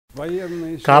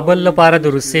کابل لپاره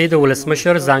د روسیې د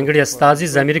ولسمشر ځانګړي استازي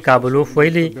ضمیر کابلوف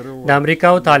ویلي د امریکا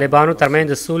او طالبانو ترمنځ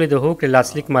د سولې د هوکړې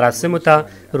لاسلیک مراسمو ته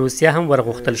روسیه هم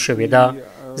ورغوښتل شوې ده.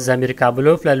 ضمیر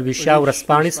کابلوف له لویشا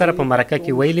ورځپاڼې سره په مرکه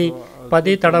کې ویلي په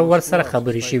دې تړاو ورسره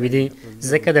خبرې شوې دي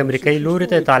ځکه د امریکایي لوري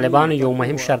ته طالبانو یو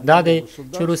مهم شرط دا دی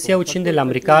چې روسیه او چین د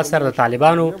امریکا سره د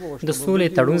طالبانو د سولې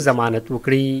تړون ضمانت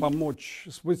وکړي.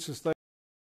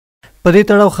 په دې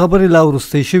تړاو خبرې لا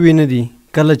وروستۍ شوې نه دي.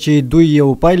 کله چې دوی یو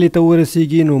پایلې ته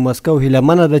ورسیږي نو مسکو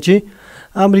هیله ده چې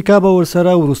امریکا به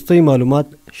ورسره وروستۍ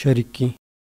معلومات شریک کړي.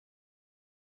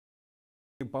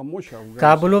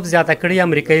 کابلوف زیاته کړې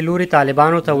امریکایي لوري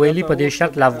طالبانو ته ویلي په دې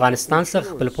شرط له افغانستان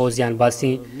څخه خپل پوځیان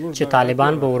باسي چې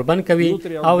طالبان به وربند کوي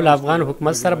او له افغان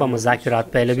حکومت سره به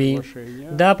مذاکرات پیلوي.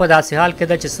 دا په داسې حال کې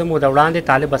ده چې څه موده وړاندې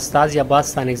طالب استازي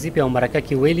عباس ستانکزي په یو مرکه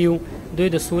کې ویلي وو دوی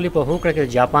د سولې په هوکړه کې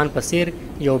د جاپان په څیر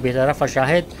یو بېطرفه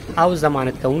شاهد او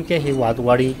ضمانت کوونکی هیواد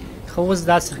غواړي. خو اوس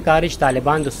داسې ښکاري چې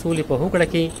طالبان د سولې په هوکړه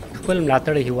کې خپل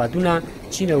ملاتړي هیوادونه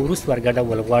چین او روس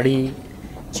ورګډول غواړي.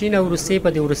 چین او روسیې په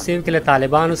دې وروستیو کې له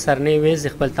طالبانو سره نه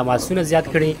یوازې خپل تماسونه زیات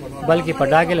کړي بلکې په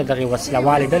ډاګه له دغې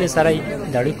وسلوالې ډلې سره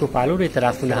د اړیکو پاللو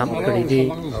اعترافونه هم کړي دي.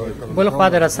 بلخوا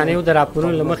د رسنیو د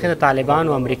راپورونو له مخې د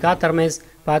طالبانو او امریکا ترمنځ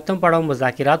په اتم پړاو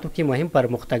مذاکراتو کې مهم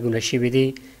پرمختګونه شوي دي.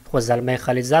 خو زلمی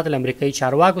خلیلزاد له امریکایي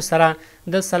چارواکو سره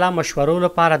د سلا مشورو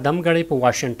لپاره دمګړی په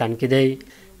واشنګټن کې دی.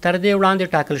 تر دې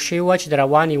وړاندې ټاکل شوي وه چې د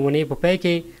روانې اونۍ په پای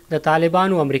کې د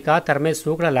طالبانو او امریکا ترمنځ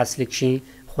هوکړه لاسلیک شي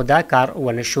خو دا کار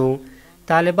ونه شو.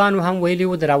 طالبانو هم ویلي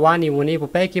وو د روانې اونۍ په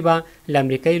پای کې به له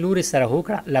امریکایي لوري سره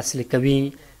هوکړه لاسلیک کوي.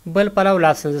 بل پلو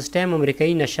لاسنس ټایم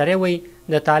امریکایي نشریه وایي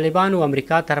د طالبانو او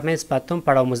امریکا ترمنځ په اتم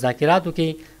پړاو مذاکراتو کې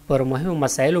پر مهمو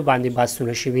مسایلو باندې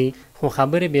بحثونه شوي خو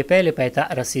خبرې بې پیلې پای ته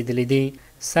رسېدلې دي.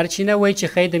 سرچینه وایي چې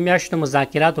ښایي د میاشتو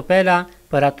مذاکراتو پیله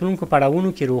په راتلونکو پړاوونو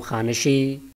کې روښانه شي.